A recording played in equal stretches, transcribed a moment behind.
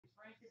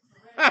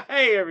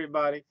Hey,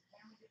 everybody.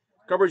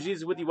 Cardboard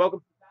Jesus with you.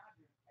 Welcome.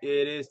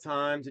 It is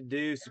time to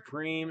do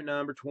Supreme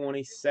number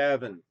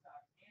 27. I'm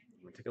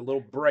going to take a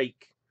little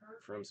break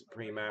from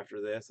Supreme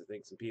after this. I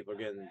think some people are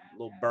getting a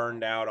little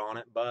burned out on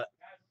it, but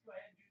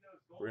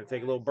we're going to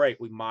take a little break.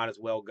 We might as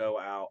well go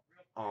out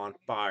on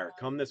fire.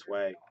 Come this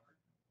way.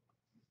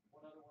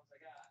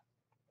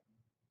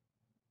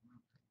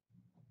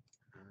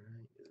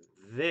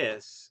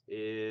 This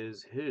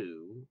is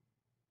who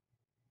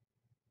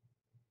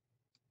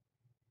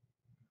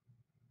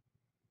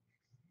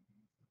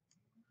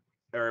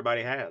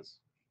everybody has.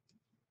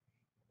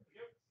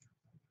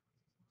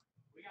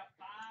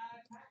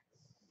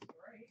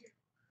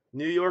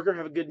 New Yorker,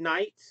 have a good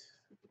night.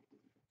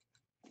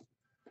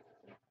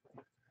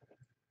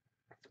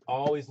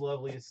 Always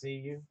lovely to see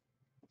you.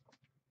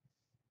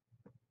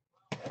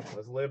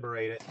 Let's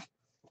liberate it.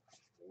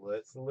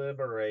 Let's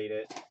liberate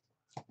it.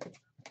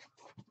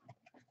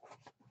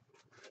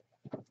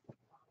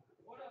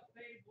 What up,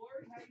 Dave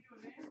Blurry? How you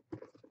doing, man?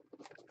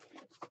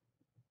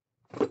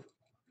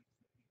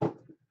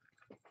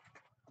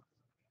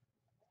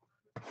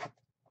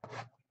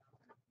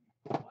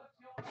 What's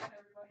going on,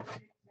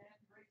 everybody?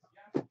 We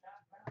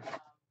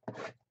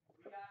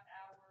got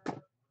our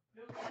affiliate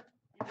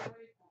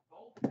giveaway for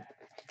gold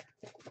packs.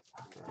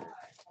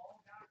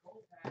 All got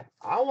gold packs.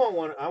 I want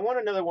one. I want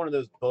another one of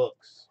those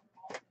books.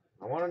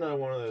 I want another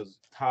one of those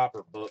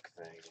topper book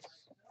things.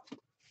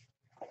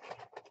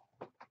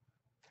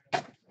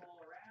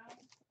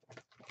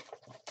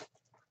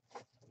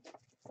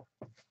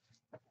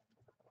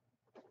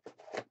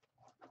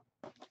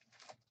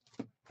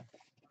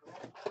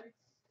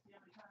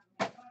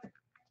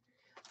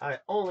 I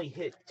only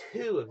hit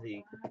 2 of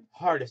the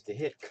hardest to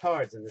hit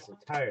cards in this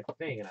entire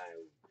thing, and I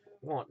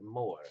want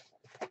more.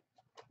 I'm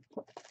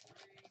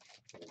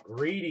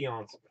greedy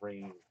on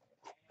Supreme.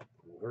 I'm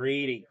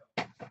greedy.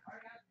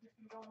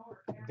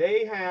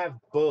 They have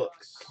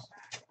books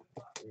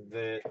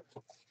that,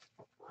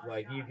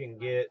 like, you can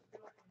get.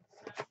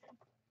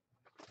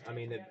 I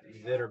mean,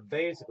 that are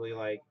basically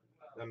like,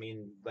 I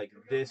mean, like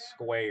this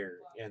square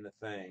in the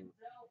thing.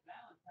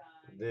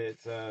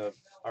 That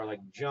are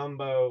like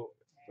jumbo.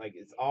 Like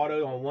it's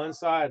auto on one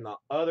side, and the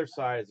other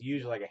side is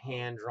usually like a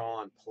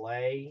hand-drawn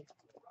play.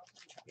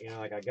 You know,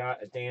 like I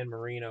got a Dan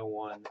Marino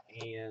one,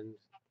 and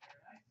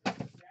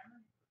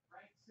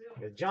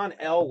John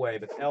Elway,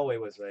 but Elway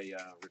was a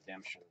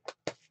redemption.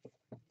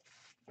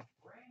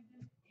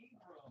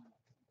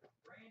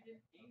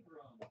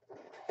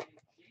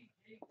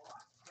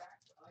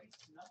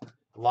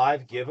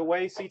 Live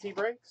giveaway CT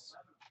breaks.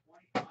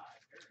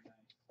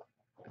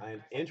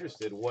 I'm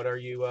interested. What are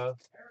you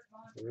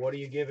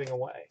giving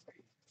away?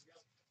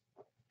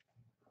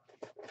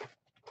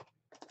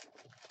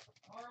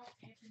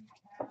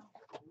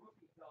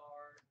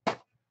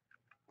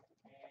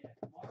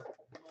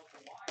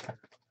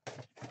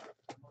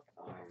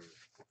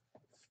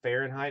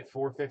 Fahrenheit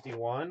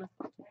 451,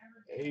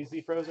 AZ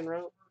Frozen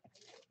Rope.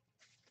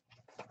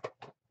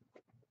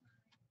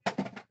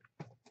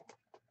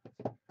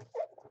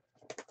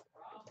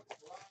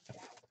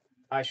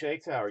 Hi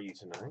Shakes, how are you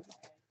tonight?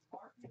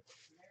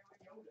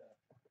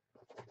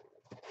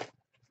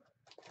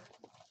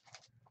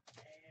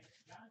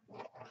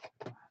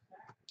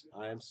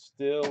 I'm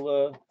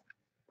still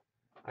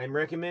I'm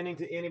recommending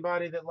to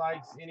anybody that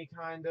likes any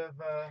kind of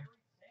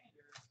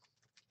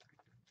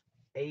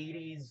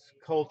 80s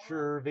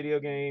culture video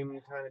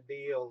game kind of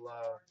deal,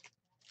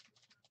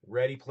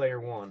 Ready Player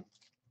One.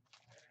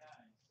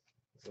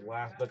 It's the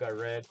last book I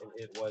read, and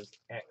it was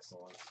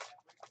excellent.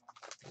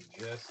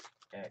 Just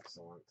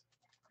excellent.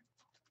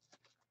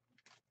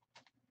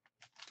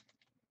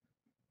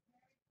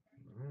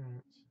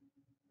 Alright.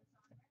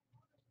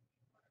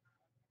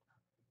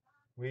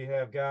 We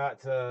have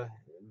got the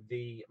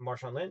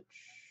Marshawn Lynch,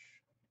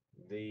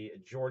 the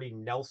Jordy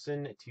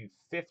Nelson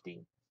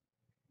 250,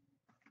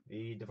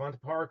 the Devonta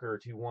Parker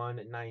to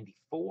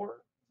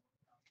 194,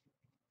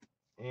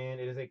 and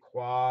it is a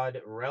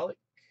quad relic.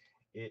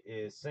 It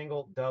is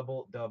single,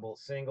 double, double,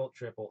 single,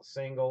 triple,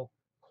 single,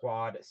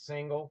 quad,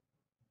 single,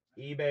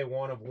 eBay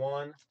 1 of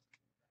 1,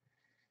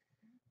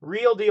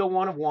 real deal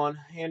 1 of 1,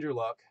 Andrew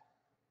Luck.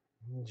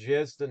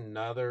 Just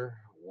another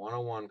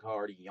 101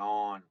 card.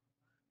 Yawn.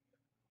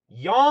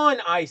 Yawn,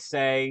 I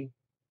say.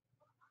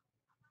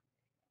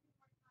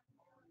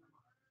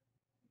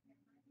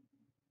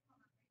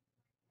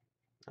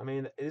 I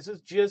mean, this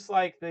is just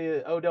like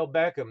the Odell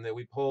Beckham that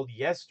we pulled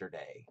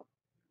yesterday,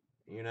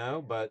 you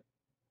know, but,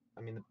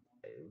 I mean,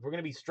 if we're going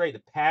to be straight,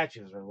 the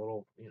patches are a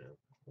little, you know,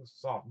 a little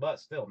soft, but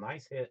still,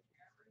 nice hit.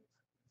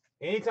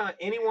 Anytime,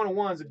 any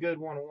 101 is a good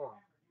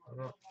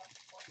 101.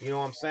 You know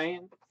what I'm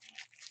saying?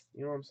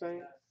 You know what I'm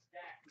saying?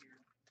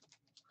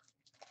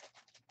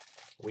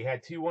 We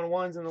had 2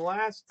 101s in the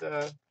last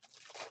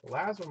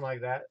one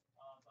like that.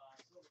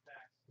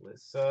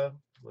 Let's see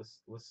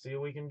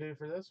what we can do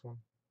for this one.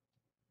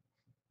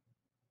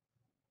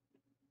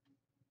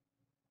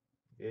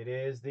 It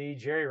is the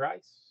Jerry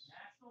Rice.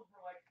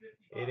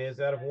 It is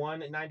out of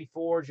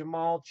 194,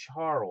 Jamal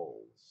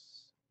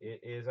Charles. It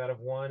is out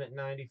of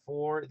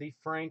 194, the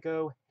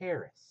Franco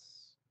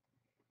Harris.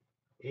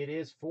 It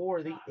is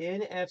for the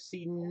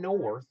NFC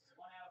North.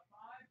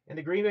 And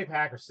the Green Bay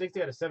Packers,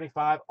 60 out of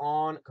 75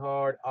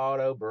 on-card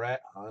auto,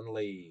 Brett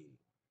Hundley.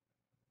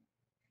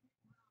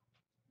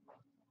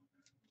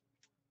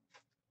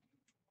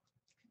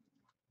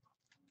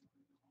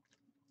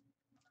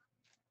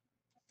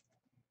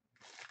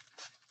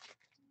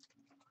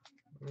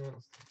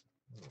 Let's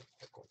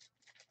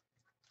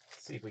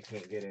see if we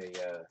can't get a...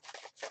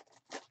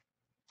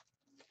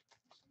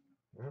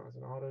 well, it's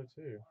an auto,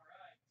 too.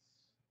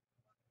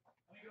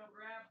 Let me go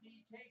grab the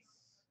case.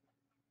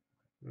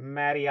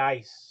 Matty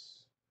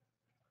Ice.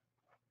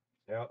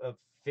 Out of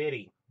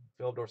 50,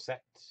 Phil Dorsett.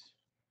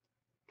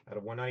 Out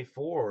of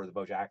 194, the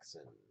Bo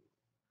Jackson.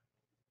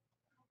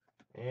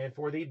 And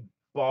for the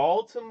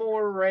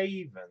Baltimore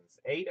Ravens,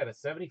 8 out of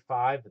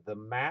 75, the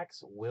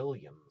Max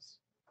Williams.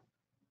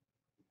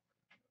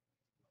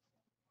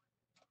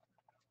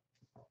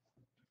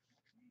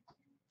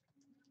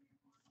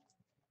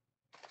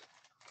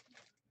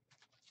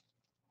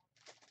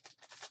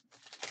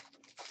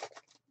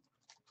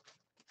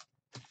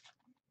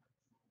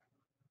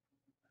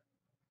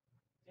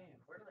 Damn,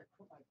 where did I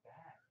put my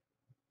bag?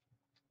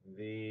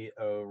 The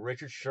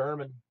Richard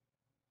Sherman.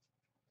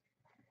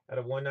 Out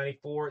of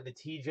 194, the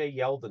TJ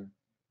Yeldon.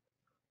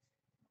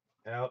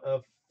 Out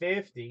of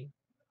 50,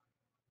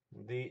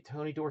 the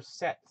Tony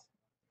Dorsett.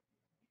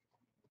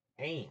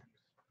 And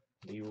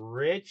the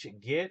Rich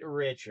Get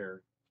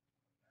Richer.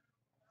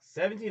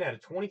 17 out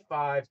of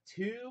 25,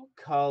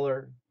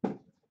 two-color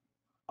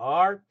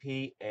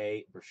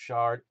RPA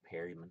Brashard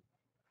Perryman.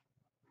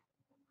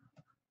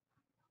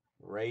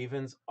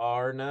 Ravens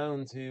are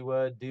known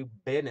to do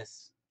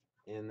business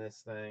in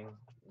this thing.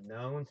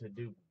 Known to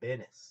do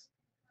business.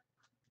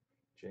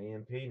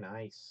 JMP,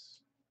 nice.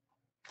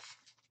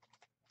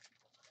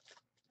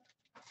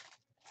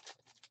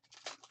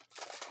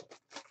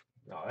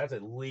 No, that's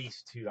at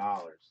least $2.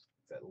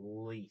 It's at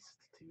least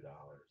 $2.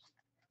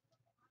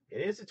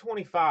 It is a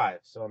 25,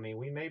 so I mean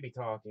we may be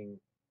talking,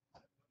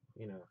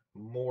 you know,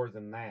 more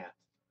than that.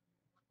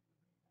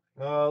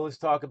 Let's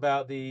talk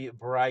about the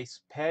Bryce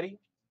Petty.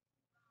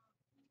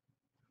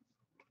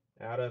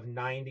 Out of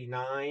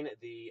 99,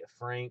 the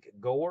Frank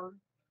Gore.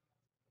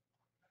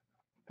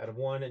 Out of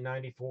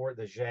 194,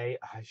 the Jay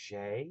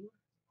Ajay.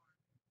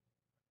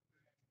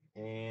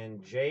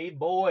 And Jay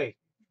Boy.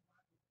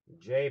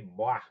 Jay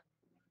Boy.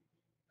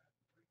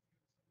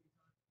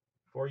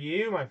 For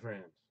you, my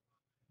friend.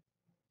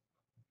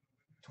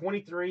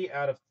 23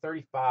 out of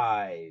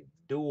 35.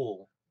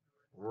 Dual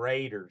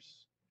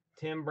Raiders.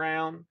 Tim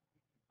Brown,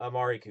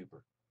 Amari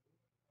Cooper.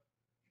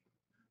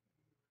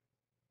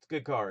 It's a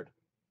good card.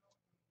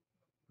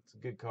 It's a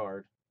good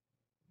card.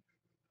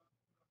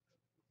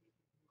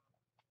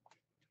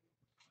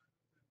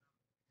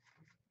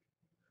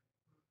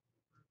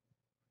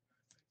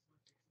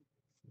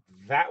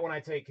 That one I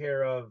take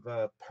care of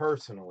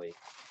personally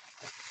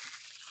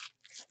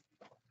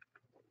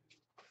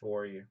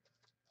for you.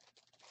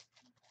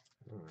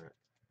 All right.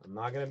 I'm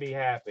not going to be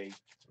happy.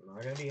 I'm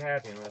not going to be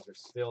happy unless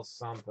there's still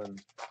something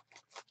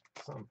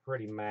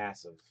pretty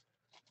massive.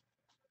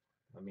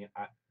 I mean,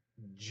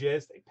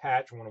 just a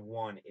patch 1 of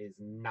 1 is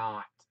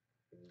not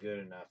good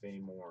enough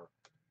anymore.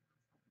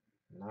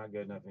 Not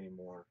good enough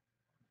anymore.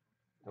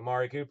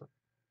 Amari Cooper.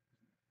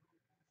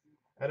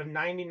 Out of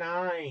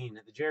 99,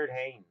 the Jared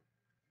Hayne.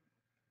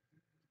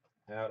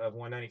 Out of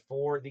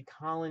 194, the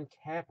Colin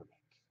Kaepernick.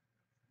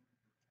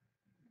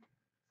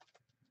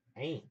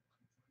 Hayne.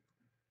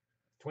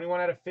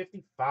 21 out of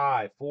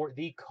 55 for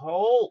the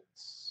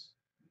Colts.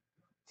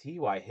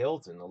 T.Y.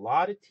 Hilton. A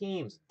lot of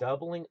teams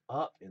doubling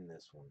up in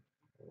this one.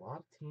 A lot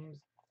of teams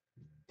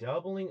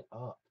doubling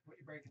up. What are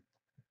you breaking?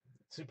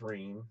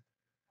 Supreme.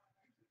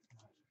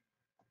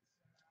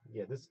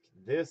 Yeah,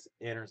 this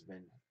inner's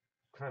been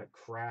kind of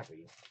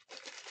crappy.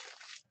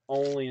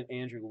 Only an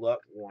Andrew Luck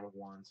 1 of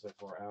 1 so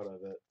far out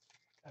of it.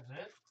 That's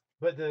it?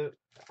 But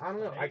I don't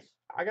know.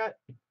 I got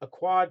a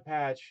quad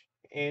patch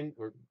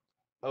or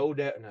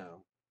Odell.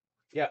 No.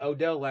 Yeah,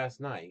 Odell last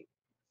night.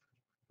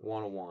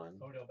 1 of 1.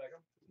 Odell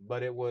Beckham?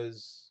 But it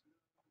was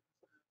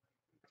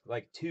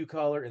like 2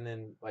 color and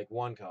then like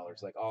 1 color.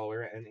 It's like all the way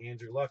around. And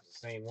Andrew Luck the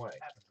same way.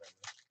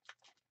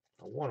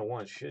 A 1 of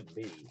 1 should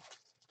be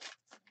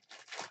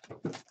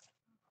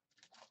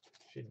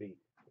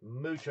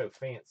mucho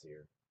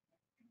fancier.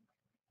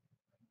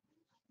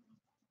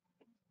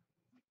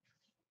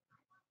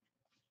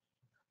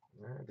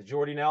 All right, the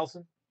Jordy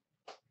Nelson.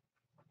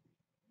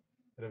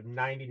 Out of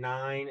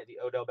 99, the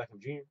Odell Beckham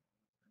Jr.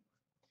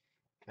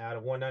 Out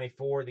of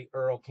 194, the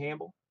Earl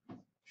Campbell.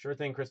 Sure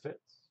thing, Chris Fitz.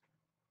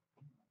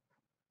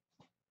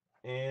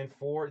 And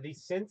for the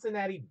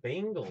Cincinnati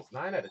Bengals,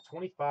 9 out of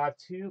 25,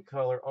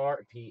 2-color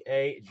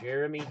RPA,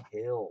 Jeremy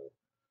Hill.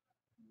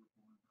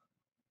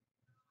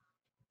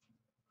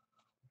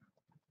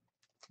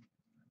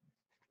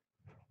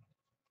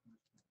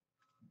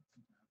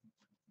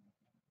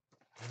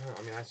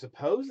 I mean, I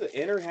suppose the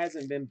inner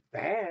hasn't been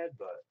bad,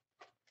 but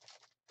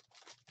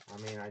I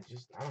mean, I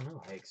don't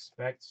know. I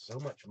expect so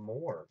much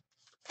more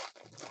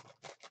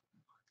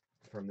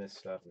from this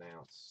stuff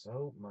now.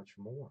 So much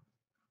more.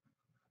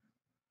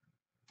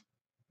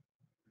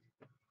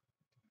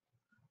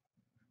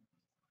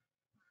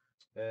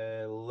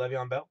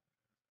 Le'Veon Bell.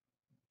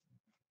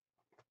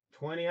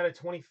 20 out of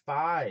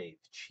 25.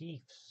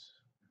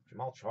 Chiefs.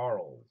 Jamal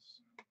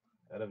Charles.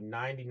 Out of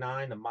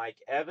 99 to Mike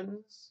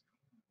Evans.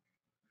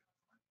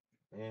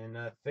 And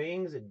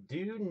things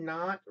do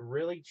not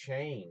really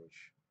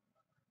change.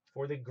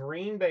 For the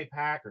Green Bay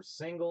Packers,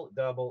 single,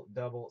 double,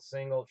 double,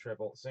 single,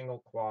 triple, single,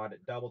 quad,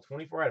 double,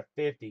 24 out of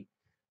 50.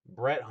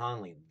 Brett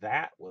Hundley.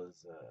 That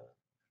was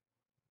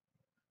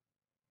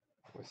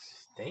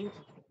stinky.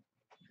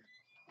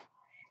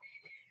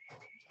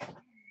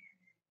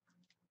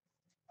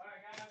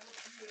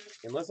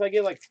 Unless I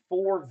get like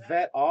 4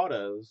 vet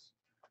autos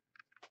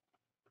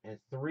and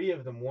 3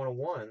 of them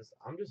 101s,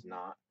 I'm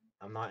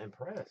not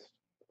impressed.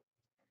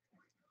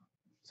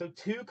 So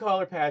 2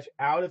 color patch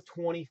out of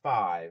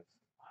 25.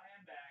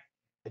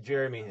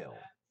 Jeremy Hill.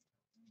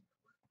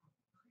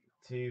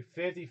 To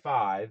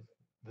 55,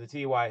 the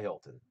T.Y.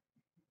 Hilton.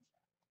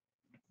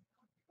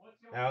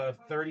 Out of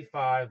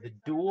 35, the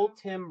dual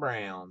Tim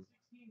Brown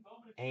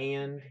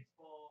and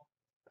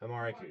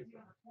Amari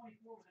Cooper.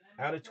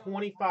 Out of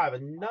 25,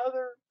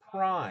 another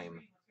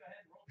prime,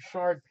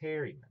 Rashard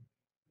Perryman.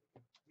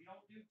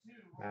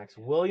 Max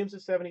Williams to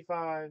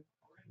 75.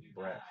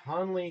 Brett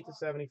Hundley to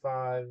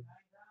 75.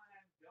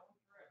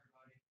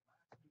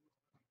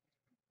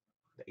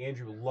 The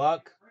Andrew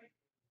Luck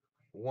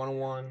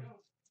 101.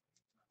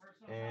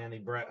 And the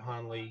Brett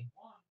Hundley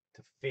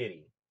to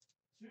 50.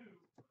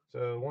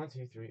 So 1,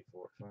 2, 3,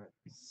 4, 5,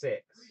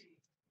 6.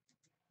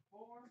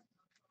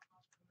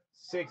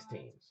 6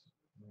 teams.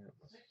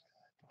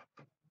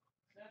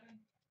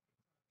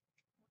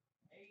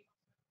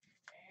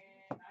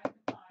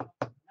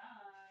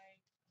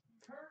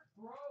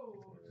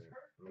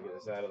 Let me get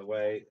this out of the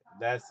way.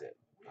 That's it.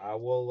 I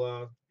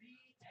will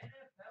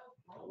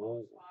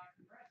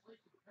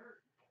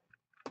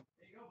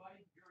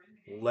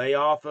lay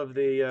off of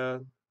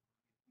the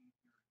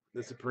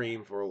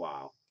Supreme for a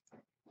while.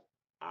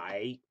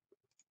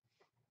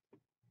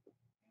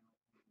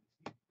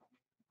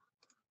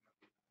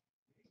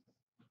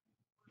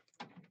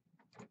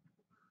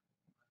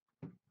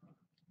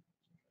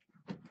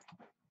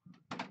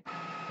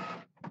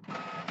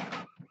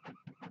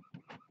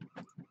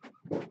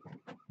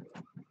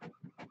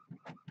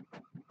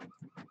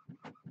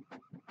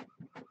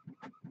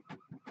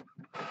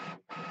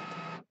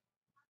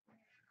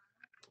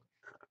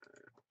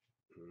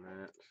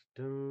 That's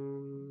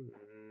done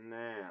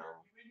now.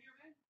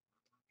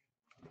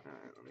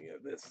 Alright, let me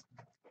get this.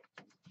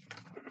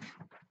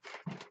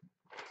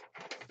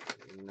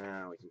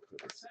 Now we can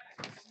put this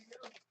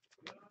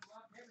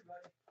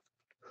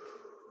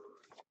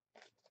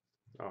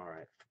in.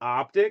 Alright.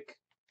 Optic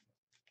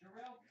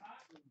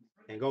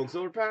and gold and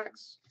silver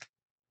packs.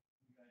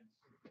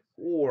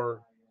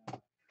 Or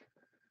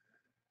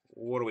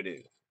what do we do?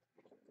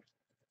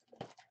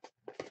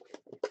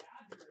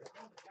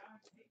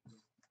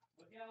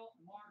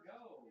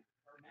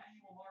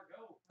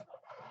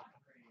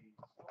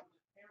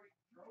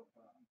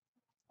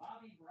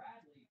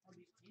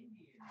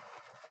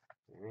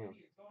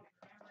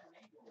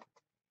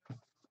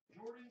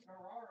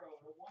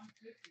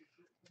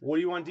 What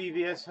do you want,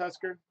 DVS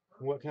Husker?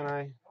 What can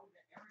I?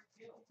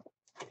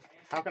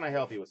 How can I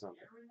help you with something?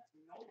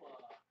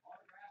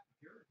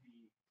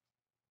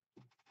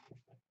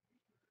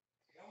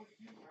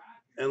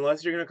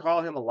 Unless you're going to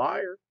call him a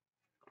liar.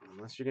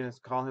 Unless you're going to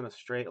call him a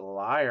straight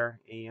liar,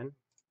 Ian.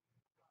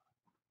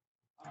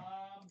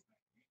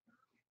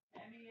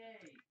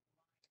 MEA,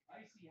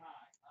 icy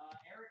hot.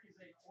 Eric is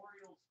an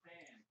Orioles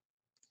fan,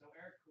 so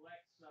Eric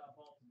collects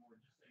Baltimore,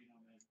 just so you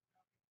know, man.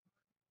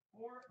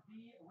 For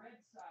the Red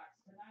Sox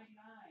to 99,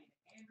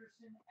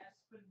 Anderson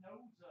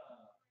Espinoza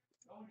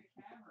going to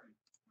Cameron.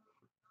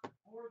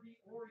 For the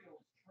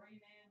Orioles, Trey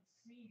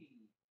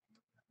Mancini,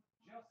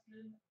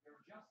 Justice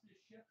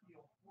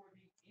Sheffield for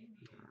the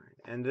Indians.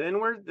 And then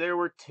there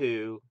were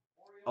 2,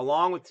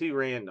 along with 2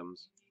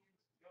 randoms.